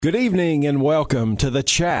Good evening and welcome to The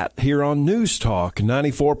Chat here on News Talk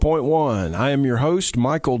 94.1. I am your host,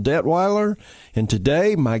 Michael Detwiler, and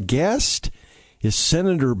today my guest is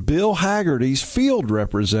Senator Bill Hagerty's field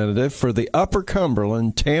representative for the Upper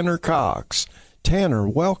Cumberland, Tanner Cox. Tanner,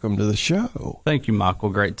 welcome to the show. Thank you, Michael.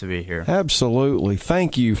 Great to be here. Absolutely.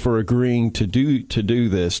 Thank you for agreeing to do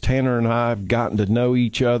this. Tanner and I have gotten to know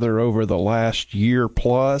each other over the last year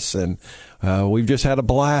plus, and we've just had a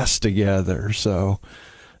blast together. So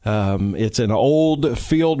it's an old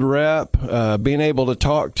field rep being able to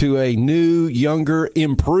talk to a new, younger,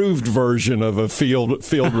 improved version of a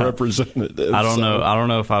field representative. I don't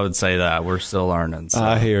know if I would say that. We're still learning. So.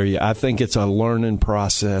 I hear you. I think it's a learning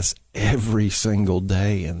process every single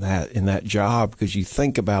day in that job, because you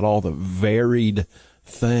think about all the varied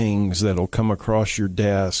things that'll come across your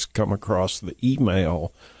desk, come across the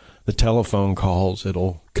email, the telephone calls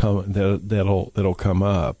that'll come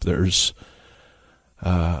up. There's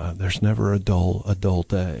never a dull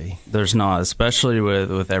day. There's not, especially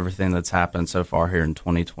with everything that's happened so far here in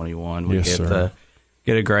 2021. We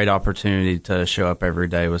get a great opportunity to show up every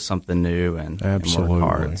day with something new and absolutely, and work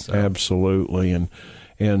hard. So. Absolutely,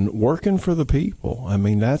 and working for the people. I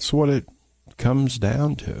mean, that's what it comes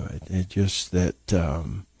down to. It just that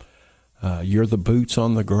you're the boots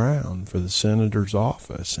on the ground for the senator's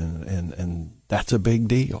office, and that's a big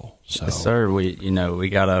deal. So. Yes, sir. We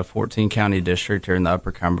got a 14-county district here in the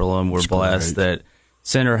Upper Cumberland. We're blessed that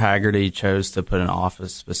Senator Hagerty chose to put an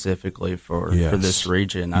office specifically for this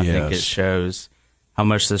region. I think it shows how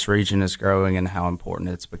much this region is growing and how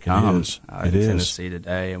important it's become in Tennessee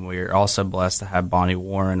today. And we're also blessed to have Bonnie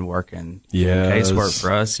Warren working casework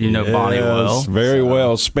for us. You know Bonnie well. Very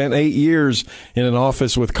well. Spent 8 years in an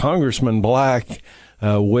office with Congressman Black.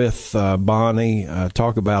 With Bonnie,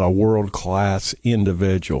 talk about a world-class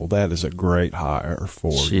individual. That is a great hire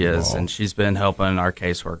for you. She is, and she's been helping our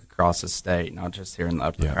casework across the state, not just here in the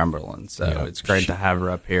Upper Cumberland. So it's great to have her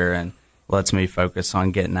up here, and lets me focus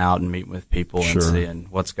on getting out and meeting with people and seeing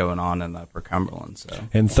what's going on in the Upper Cumberland. So.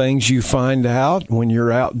 And things you find out when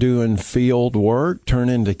you're out doing field work turn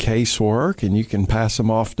into casework, and you can pass them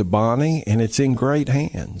off to Bonnie, and it's in great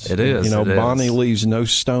hands. It is. Bonnie leaves no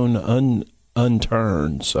stone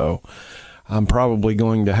unturned, so I'm probably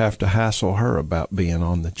going to have to hassle her about being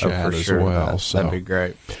on the chat as well. That'd be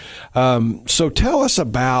great. So tell us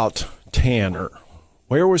about Tanner.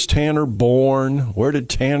 Where was Tanner born? Where did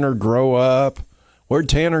Tanner grow up? Where did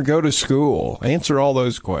Tanner go to school? Answer all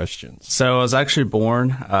those questions. So I was actually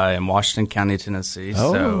born in Washington County, Tennessee.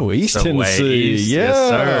 East Tennessee. East. Yeah. Yes,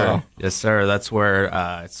 sir. Yes, sir. That's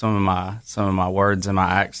where some of my words and my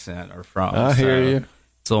accent are from. I hear you.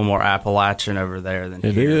 It's a little more Appalachian over there than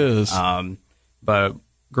here. It is. But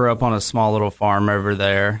grew up on a small little farm over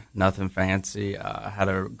there. Nothing fancy. Had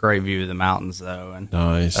a great view of the mountains, though. And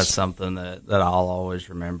nice. That's something that I'll always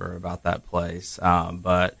remember about that place.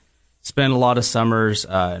 But spent a lot of summers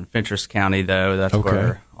in Fentress County, though. That's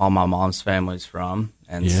where all my mom's family's from.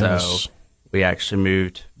 And so we actually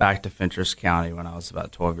moved back to Fentress County when I was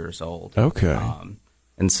about 12 years old. Okay.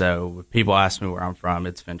 And so when people ask me where I'm from,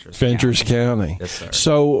 it's Fentress County. Yes, sir.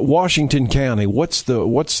 So Washington County, what's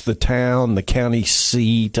the town, the county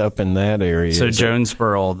seat up in that area? So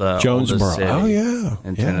Jonesboro, oldest city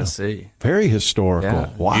in Tennessee. Very historical. Yeah.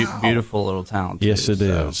 Wow. Beautiful little town, too. Yes, it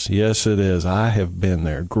is. Yes, it is. I have been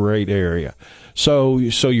there. Great area. So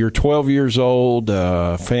you're 12 years old,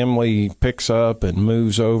 family picks up and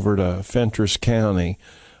moves over to Fentress County.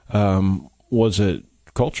 Was it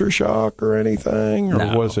culture shock or anything,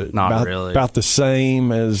 or was it about the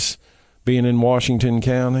same as being in Washington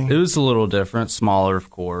County? It was a little different, smaller, of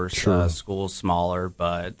course. School's smaller,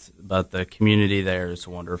 but the community there is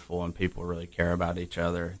wonderful, and people really care about each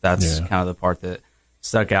other. That's kind of the part that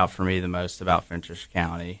stuck out for me the most about Fentress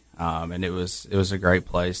County, and it was a great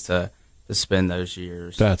place to spend those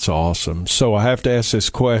years. That's awesome. So I have to ask this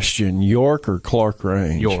question: York or Clark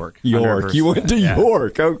Range? York. You went to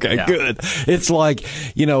York. Okay, good. It's like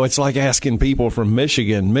asking people from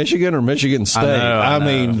Michigan or Michigan State. I know.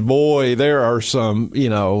 Mean, boy, there are some,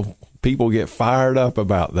 people get fired up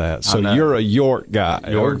about that. So you're a York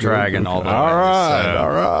guy. York Dragon all the way. All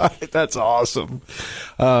right. That's awesome.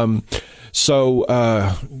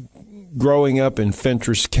 So growing up in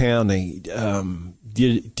Fentress County,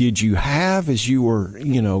 did you have, as you were,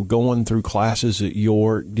 going through classes at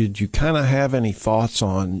York, did you kind of have any thoughts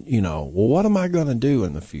on, what am I going to do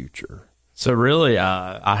in the future? So really,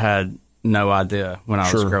 I had no idea when I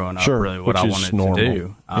was growing up really what I wanted to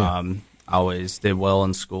do. I always did well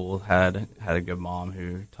in school, had a good mom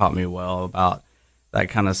who taught me well about that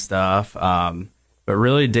kind of stuff. But but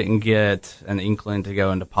really didn't get an inkling to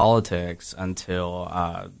go into politics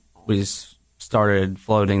until we started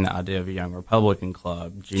floating the idea of a Young Republican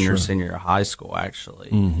Club, junior, senior high school, actually.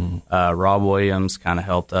 Rob Williams kind of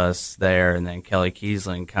helped us there, and then Kelly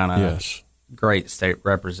Kiesling, kind of great state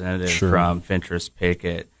representative from Fentress,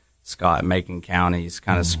 Pickett, Scott, Macon counties,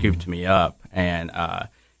 kind of scooped me up. And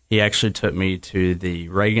he actually took me to the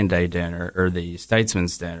Reagan Day dinner, or the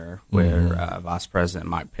Statesman's Dinner, where Vice President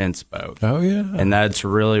Mike Pence spoke. Oh, yeah. And that's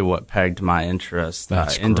really what pegged my interest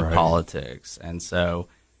into politics. And so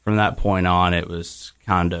from that point on, it was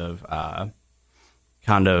kind of.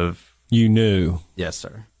 You knew. Yes,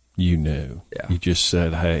 sir. You knew. Yeah. You just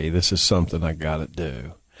said, hey, this is something I got to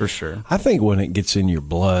do. For sure. I think when it gets in your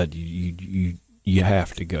blood, you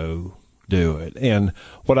have to go do it. And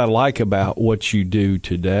what I like about what you do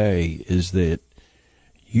today is that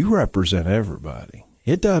you represent everybody.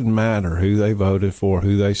 It doesn't matter who they voted for,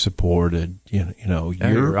 who they supported. You know,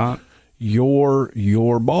 you're right.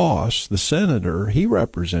 Your boss, the senator, he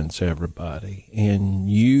represents everybody, and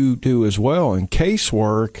you do as well. And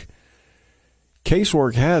casework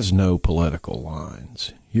has no political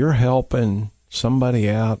lines. You're helping somebody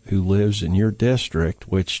out who lives in your district,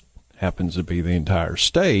 which happens to be the entire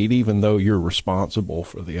state, even though you're responsible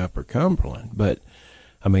for the Upper Cumberland. But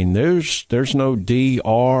I mean, there's no DR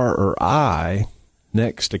or I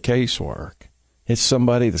next to casework. It's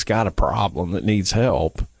somebody that's got a problem that needs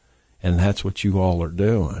help, and that's what you all are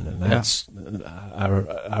doing. And that's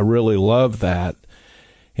I really love that,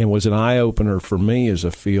 and was an eye opener for me as a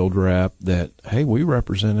field rep that, hey, we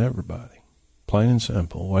represent everybody, plain and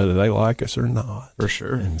simple, whether they like us or not. For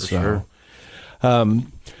sure.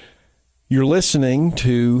 And you're listening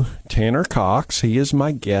to Tanner Cox. He is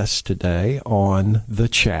my guest today on The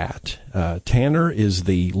Chat. Tanner is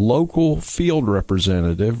the local field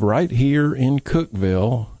representative right here in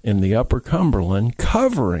Cookeville in the Upper Cumberland,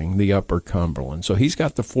 covering the Upper Cumberland. So he's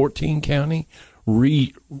got the 14-county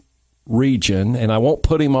region, and I won't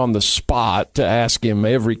put him on the spot to ask him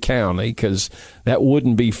every county because that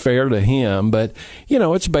wouldn't be fair to him. But, you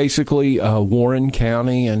know, it's basically Warren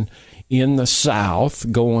County and in the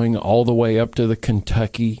south going all the way up to the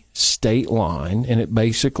Kentucky state line, and it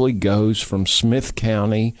basically goes from Smith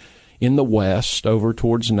County in the west over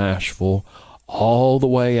towards Nashville all the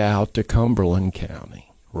way out to Cumberland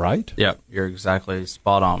County, right? Yep, you're exactly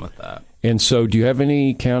spot on with that. And so do you have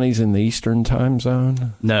any counties in the eastern time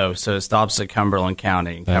zone? No, so it stops at Cumberland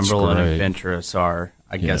County. That's Cumberland great. And Fentress are,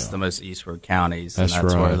 I guess, the most eastward counties, and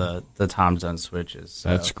that's right. Where the time zone switches. So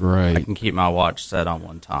that's great. I can keep my watch set on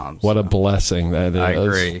one time. What a blessing that is. I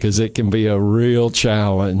agree. Because it can be a real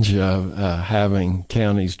challenge of having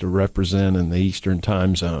counties to represent in the eastern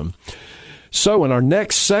time zone. So in our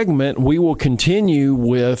next segment, we will continue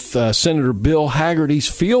with Senator Bill Hagerty's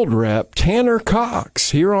field rep, Tanner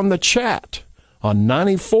Cox, here on The Chat on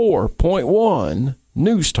 94.1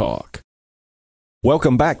 News Talk.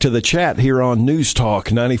 Welcome back to The Chat here on News Talk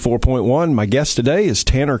 94.1. My guest today is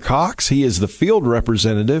Tanner Cox. He is the field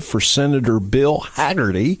representative for Senator Bill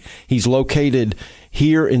Hagerty. He's located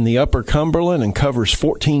here in the Upper Cumberland and covers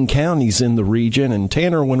 14 counties in the region. And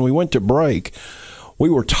Tanner, when we went to break, we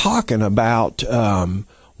were talking about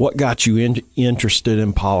what got you interested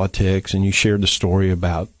in politics, and you shared the story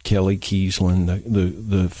about Kelly Kiesling,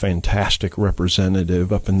 the fantastic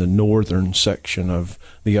representative up in the northern section of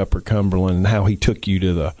the Upper Cumberland, and how he took you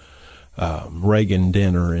to the Reagan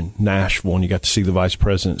dinner in Nashville, and you got to see the vice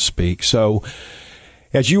president speak. So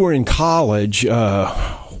as you were in college,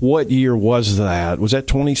 what year was that? Was that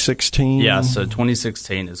 2016? Yeah, so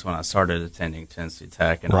 2016 is when I started attending Tennessee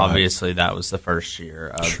Tech, and obviously that was the first year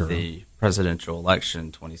of the presidential election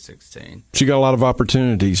in 2016. So you got a lot of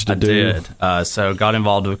opportunities to do. I did. So got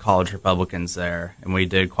involved with college Republicans there, and we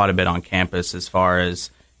did quite a bit on campus as far as,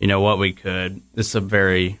 you know, what we could. This is a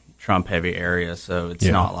very Trump-heavy area, so it's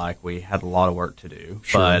not like we had a lot of work to do.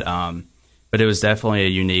 Sure. But it was definitely a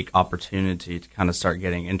unique opportunity to kind of start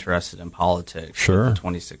getting interested in politics with the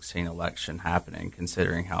 2016 election happening,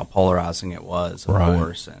 considering how polarizing it was, of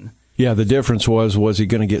course. And yeah, the difference was he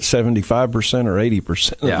going to get 75% or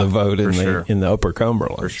 80% of the vote in the Upper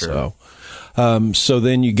Cumberland? For sure. So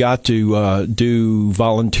then you got to do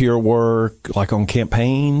volunteer work, like on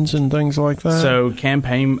campaigns and things like that? So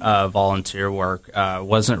campaign volunteer work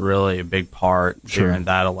wasn't really a big part during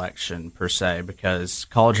that election, per se, because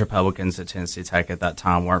college Republicans at Tennessee Tech at that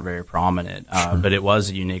time weren't very prominent. But it was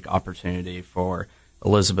a unique opportunity for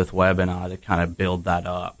Elizabeth Webb and I to kind of build that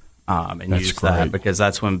up and use that, because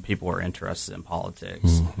that's when people were interested in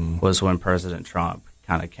politics, was when President Trump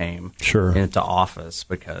kind of came sure. into office,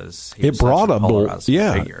 because he it brought a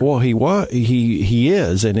figure. Well, he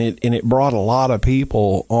is, and it brought a lot of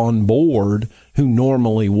people on board who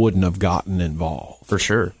normally wouldn't have gotten involved. For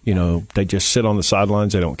sure. You know, they just sit on the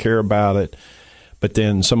sidelines, they don't care about it. But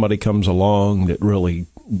then somebody comes along that really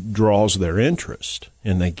draws their interest,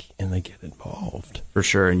 and they get involved. For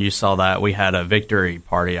sure. And you saw that we had a victory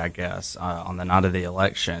party, I guess, on the night of the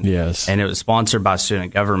election. Yes. And it was sponsored by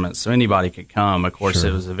student government, so anybody could come. Of course,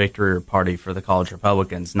 It was a victory party for the college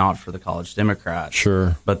Republicans, not for the college Democrats.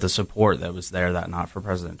 Sure. But the support that was there that night for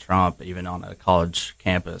President Trump, even on a college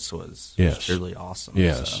campus, was truly awesome.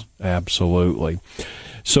 Yes, absolutely.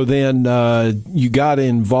 So then you got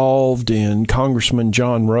involved in Congressman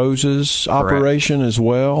John Rose's operation as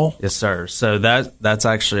well? Yes, sir. So that's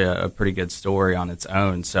actually a pretty good story on its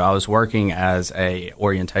own. So I was working as a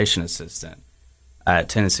orientation assistant at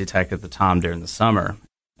Tennessee Tech at the time during the summer.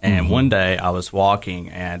 And one day I was walking,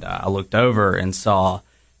 and I looked over and saw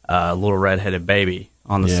a little redheaded baby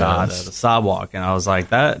on the side of the sidewalk. And I was like,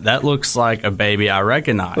 that looks like a baby I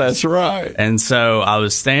recognize. That's right. And so I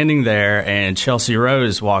was standing there, and Chelsea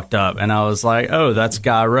Rose walked up, and I was like, oh, that's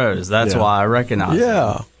Guy Rose. That's why I recognize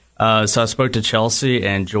him. So I spoke to Chelsea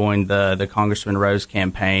and joined the Congressman Rose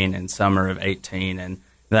campaign in summer of 2018. And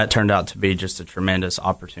that turned out to be just a tremendous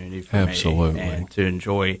opportunity for me, and to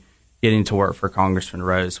enjoy getting to work for Congressman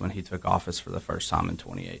Rose when he took office for the first time in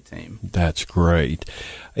 2018. That's great.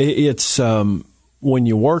 It's when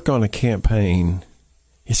you work on a campaign,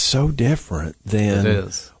 it's so different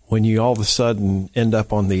than when you all of a sudden end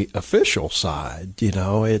up on the official side. You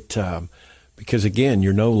know, because again,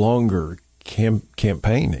 you're no longer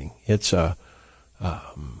campaigning. It's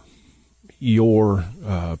your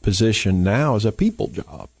position now is a people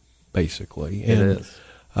job, basically. And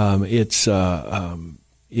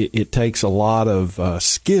it takes a lot of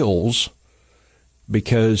skills,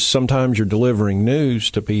 because sometimes you're delivering news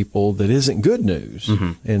to people that isn't good news.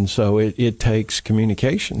 And so it takes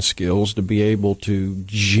communication skills to be able to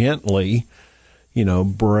gently,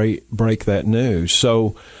 break that news.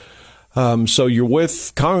 So you're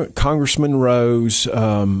with Congressman Rose.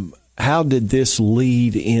 How did this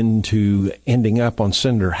lead into ending up on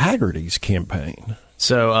Senator Hagerty's campaign?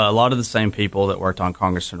 So a lot of the same people that worked on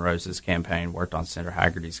Congressman Rose's campaign worked on Senator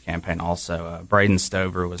Hagerty's campaign also. Braden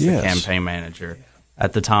Stover was the campaign manager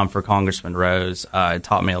at the time for Congressman Rose. It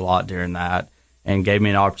taught me a lot during that, and gave me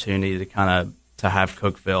an opportunity to have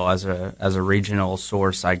Cookeville as a regional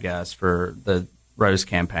source, I guess, for the Rose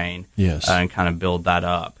campaign. And kind of build that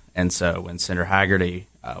up. And so when Senator Hagerty,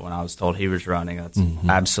 when I was told he was running, that's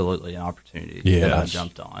absolutely an opportunity that I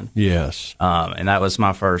jumped on. And that was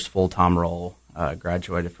my first full-time role.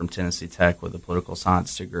 Graduated from Tennessee Tech with a political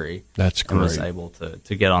science degree. That's great. And was able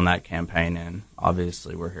to get on that campaign, and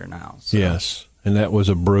obviously we're here now. So. Yes, and that was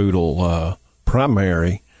a brutal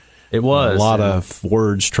primary. It was. A lot of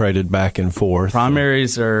words traded back and forth.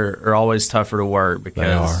 Primaries are always tougher to work,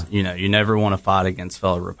 because you never want to fight against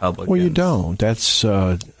fellow Republicans. Well, you don't. That's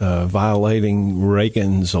violating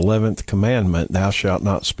Reagan's 11th commandment, thou shalt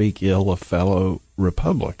not speak ill of fellow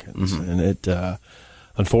Republicans. And it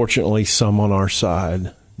unfortunately, some on our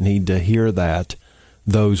side need to hear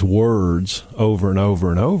those words over and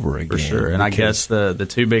over and over again. For sure. And I guess the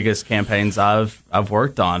two biggest campaigns I've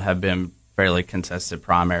worked on have been fairly contested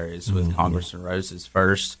primaries, with Congressman Rose's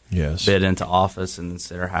first bid into office, and then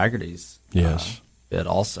Senator Hagerty's bid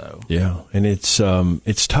also. Yeah, and it's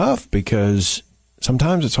tough, because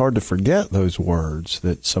sometimes it's hard to forget those words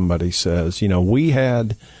that somebody says.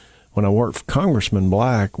 When I worked for Congressman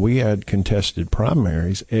Black, we had contested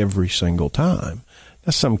primaries every single time.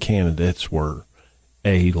 Now, some candidates were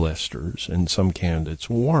A-listers and some candidates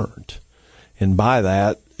weren't. And by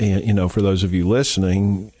that, for those of you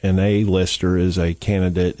listening, an A-lister is a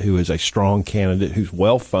candidate who is a strong candidate, who's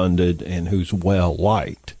well-funded and who's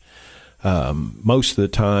well-liked. Most of the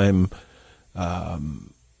time,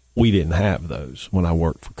 we didn't have those when I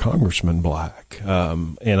worked for Congressman Black.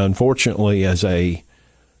 And unfortunately, as a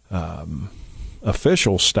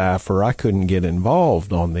official staffer, I couldn't get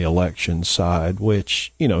involved on the election side,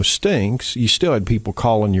 which, stinks. You still had people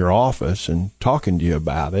calling your office and talking to you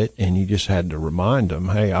about it, and you just had to remind them,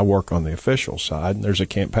 hey, I work on the official side, and there's a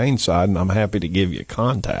campaign side, and I'm happy to give you a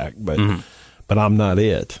contact, but I'm not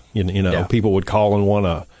it. People would call and want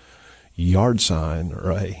a yard sign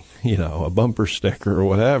or a bumper sticker or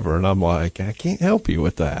whatever. And I'm like, I can't help you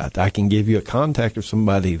with that. I can give you a contact of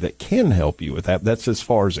somebody that can help you with that. That's as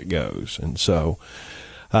far as it goes. And so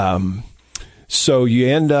So you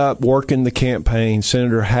end up working the campaign.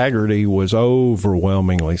 Senator Hagerty was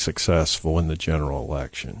overwhelmingly successful in the general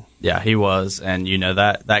election. Yeah, he was. And,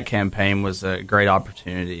 that campaign was a great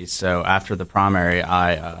opportunity. So after the primary,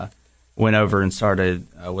 I went over and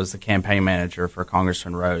was the campaign manager for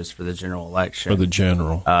Congressman Rose for the general election. For the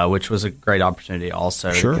general. Which was a great opportunity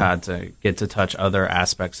also Sure. to get to touch other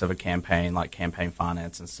aspects of a campaign, like campaign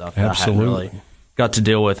finance and stuff that Absolutely. I hadn't really got to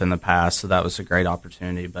deal with in the past, so that was a great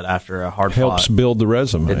opportunity. But after a hard helps build the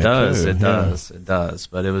resume. It does, too. it does.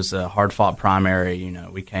 But it was a hard fought primary.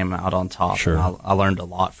 We came out on top. Sure. And I learned a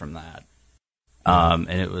lot from that. And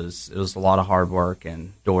it was a lot of hard work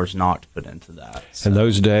and doors knocked put into that. So. And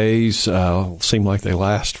those days seem like they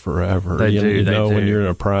last forever. They do. When you're in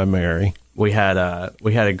a primary. We had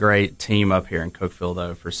a great team up here in Cookeville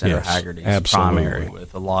though for Senator Hagerty's primary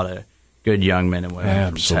with a lot of good young men and women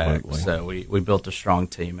from Tech. So we built a strong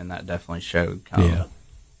team, and that definitely showed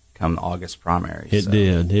come the August primary. It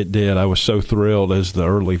did. I was so thrilled as the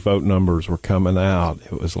early vote numbers were coming out.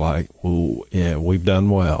 It was like, oh, yeah, we've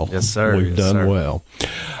done well. Yes, sir. We've done well.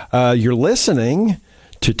 You're listening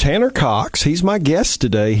to Tanner Cox. He's my guest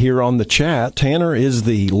today here on the chat. Tanner is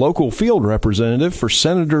the local field representative for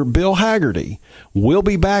Senator Bill Hagerty. We'll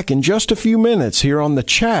be back in just a few minutes here on the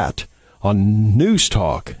chat on News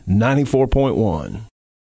Talk 94.1.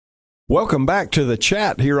 Welcome back to the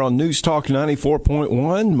chat here on News Talk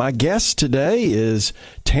 94.1. My guest today is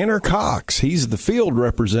Tanner Cox. He's the field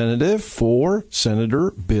representative for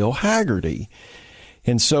Senator Bill Hagerty.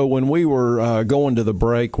 And so when we were going to the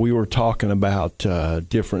break, we were talking about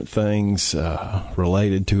different things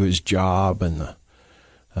related to his job and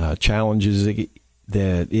the challenges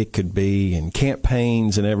that it could be in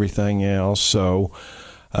campaigns and everything else. So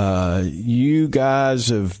you guys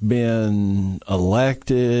have been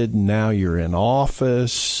elected. Now you're in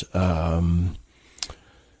office. We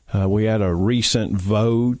had a recent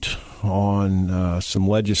vote on some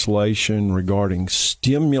legislation regarding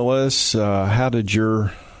stimulus. How did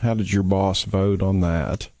your boss vote on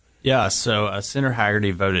that? Yeah, so Senator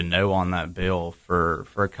Hagerty voted no on that bill for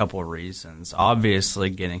a couple of reasons.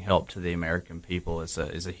 Obviously, getting help to the American people is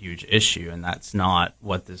a huge issue, and that's not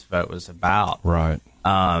what this vote was about. Right.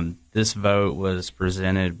 This vote was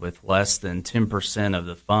presented with less than 10% of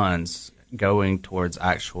the funds going towards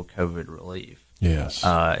actual COVID relief. Yes.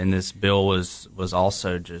 And this bill was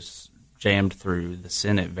also just jammed through the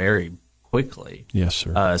Senate very quickly. Yes,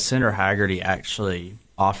 sir. Senator Hagerty actually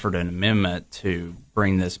offered an amendment to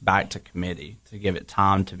bring this back to committee to give it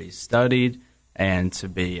time to be studied and to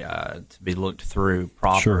be looked through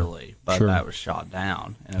properly. Sure. But that was shot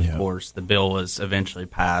down, and of course the bill was eventually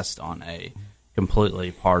passed on a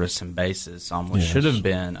completely partisan basis on what should have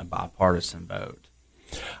been a bipartisan vote.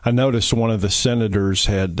 I noticed one of the senators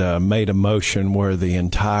had made a motion where the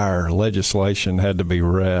entire legislation had to be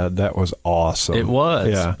read. That was awesome. It was.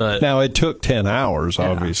 Yeah. But now, it took 10 hours,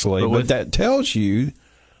 obviously, but that tells you,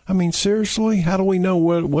 I mean, seriously, how do we know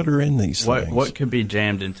what are in these things? What could be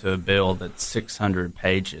jammed into a bill that's 600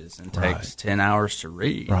 pages and takes 10 hours to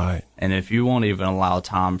read? Right. And if you won't even allow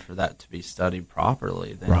time for that to be studied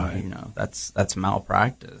properly, then that's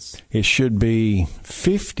malpractice. It should be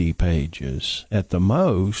 50 pages at the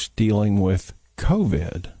most dealing with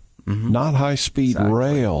COVID, not high-speed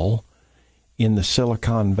rail in the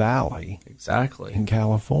Silicon Valley. Exactly. In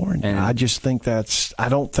California. And I just think I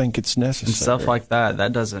don't think it's necessary. And stuff like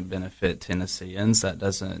that doesn't benefit Tennesseans. That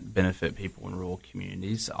doesn't benefit people in rural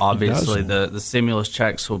communities. Obviously, the stimulus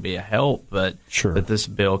checks will be a help, but this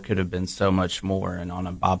bill could have been so much more, and on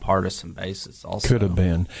a bipartisan basis also. Could have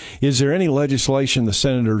been. Is there any legislation the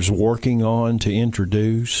senator's working on to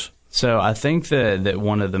introduce? So I think that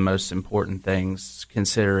one of the most important things,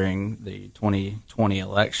 considering the 2020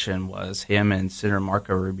 election, was him and Senator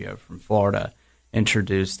Marco Rubio from Florida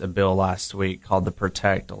introduced a bill last week called the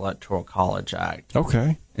Protect Electoral College Act.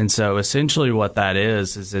 Okay. And so essentially what that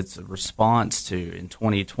is it's a response to, in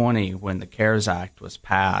 2020, when the CARES Act was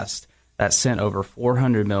passed, that sent over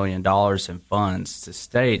 $400 million in funds to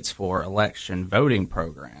states for election voting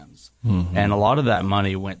programs. Mm-hmm. And a lot of that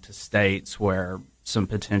money went to states where some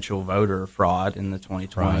potential voter fraud in the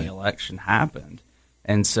 2020 election happened.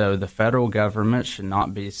 And so the federal government should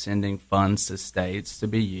not be sending funds to states to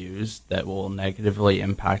be used that will negatively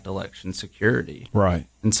impact election security. Right.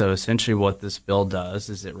 And so essentially what this bill does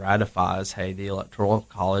is it ratifies, hey, the Electoral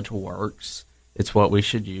College works. It's what we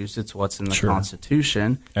should use. It's what's in the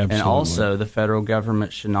Constitution. Absolutely. And also the federal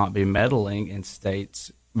government should not be meddling in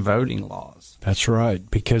states' voting laws. That's right,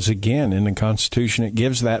 because again, in the Constitution, it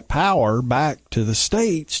gives that power back to the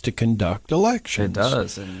states to conduct elections. It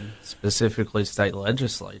does, and specifically state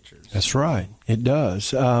legislatures. That's right, it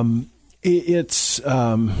does. It's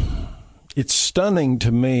stunning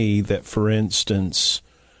to me that, for instance,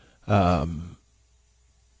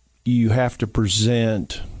 you have to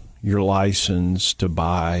present your license to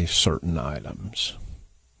buy certain items,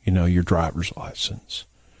 your driver's license.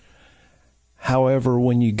 However,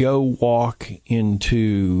 when you go walk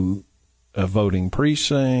into a voting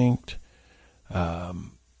precinct,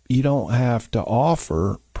 you don't have to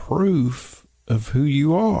offer proof of who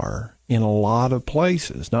you are in a lot of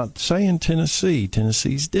places. Not saying Tennessee.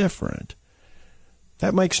 Tennessee's different.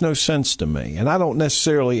 That makes no sense to me. And I don't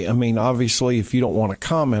necessarily, obviously, if you don't want to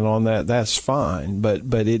comment on that, that's fine.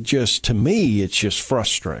 But it just, to me, it's just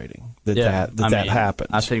frustrating that happens.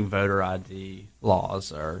 I think voter ID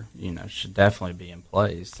laws should definitely be in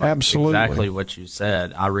place. Absolutely. Exactly what you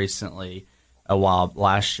said. I recently,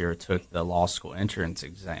 last year, took the law school entrance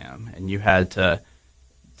exam, and you had to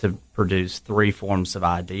produce 3 forms of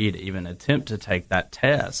ID to even attempt to take that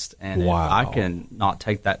test. And wow. If I can not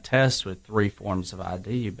take that test with 3 forms of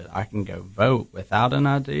ID, but I can go vote without an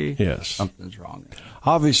ID, yes, something's wrong.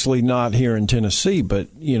 Obviously not here in Tennessee, but,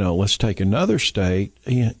 let's take another state.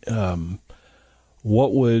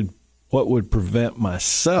 What would prevent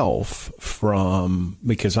myself from,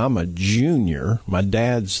 because I'm a junior, my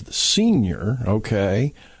dad's the senior,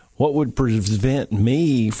 okay, what would prevent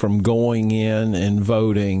me from going in and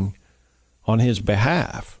voting on his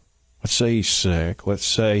behalf? Let's say he's sick. Let's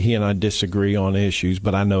say he and I disagree on issues,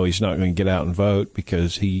 but I know he's not going to get out and vote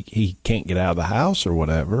because he can't get out of the house or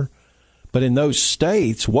whatever. But in those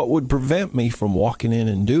states, what would prevent me from walking in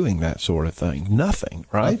and doing that sort of thing? Nothing,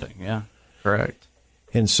 right? Nothing, yeah, correct.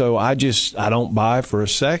 And so I don't buy for a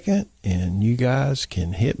second, and you guys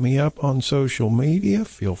can hit me up on social media.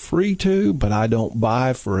 Feel free to, but I don't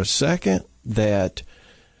buy for a second that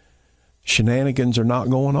shenanigans are not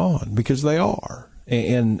going on, because they are.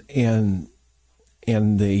 And the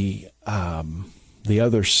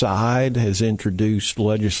other side has introduced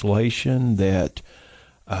legislation that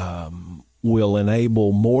will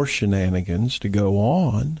enable more shenanigans to go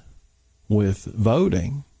on with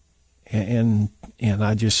voting. And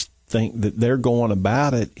I just think that they're going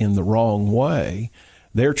about it in the wrong way.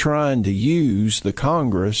 They're trying to use the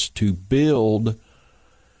Congress to build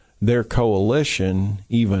their coalition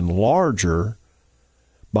even larger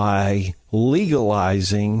by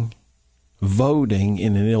legalizing voting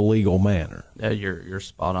in an illegal manner. Yeah, you're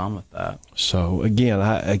spot on with that. So again,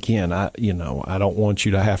 I don't want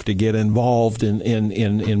you to have to get involved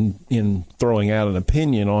in throwing out an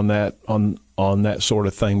opinion on that sort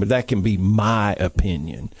of thing, but that can be my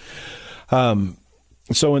opinion.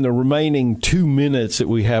 So in the remaining 2 minutes that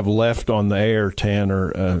we have left on the air,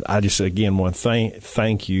 Tanner, I just again want to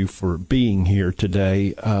thank you for being here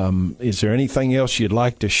today. Is there anything else you'd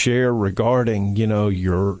like to share regarding,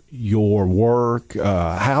 your work?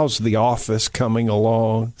 How's the office coming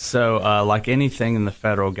along? So like anything in the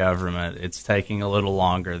federal government, it's taking a little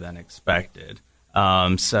longer than expected.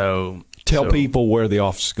 Tell people where the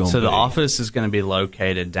office is going to be. So the office is going to be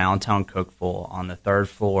located downtown Cookeville on the 3rd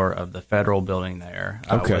floor of the federal building there,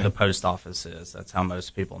 where the post office is. That's how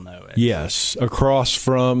most people know it. Yes, across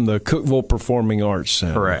from the Cookeville Performing Arts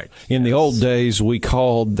Center. Correct. In the old days, we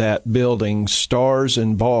called that building Stars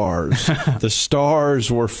and Bars. The stars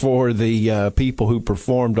were for the people who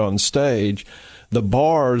performed on stage. The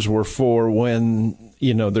bars were for when,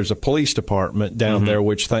 there's a police department down there,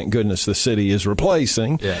 which thank goodness the city is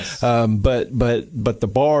replacing. Yes. But the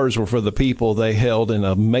bars were for the people they held in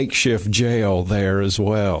a makeshift jail there as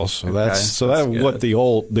well. So that's what the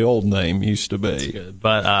old name used to be. That's good.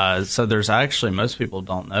 But so there's actually, most people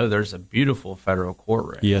don't know, there's a beautiful federal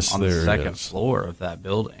courtroom on the second floor of that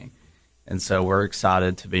building. And so we're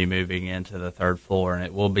excited to be moving into the 3rd floor, and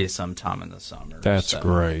it will be sometime in the summer. That's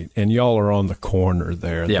great. And y'all are on the corner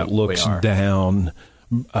there that looks down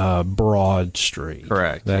Broad Street.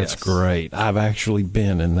 Correct. That's great. I've actually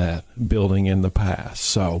been in that building in the past.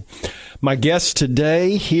 So my guest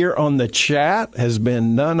today here on the chat has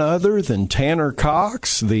been none other than Tanner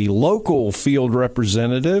Cox, the local field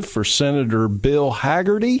representative for Senator Bill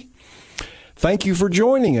Hagerty. Thank you for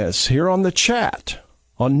joining us here on the chat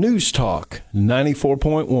on News Talk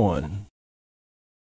 94.1.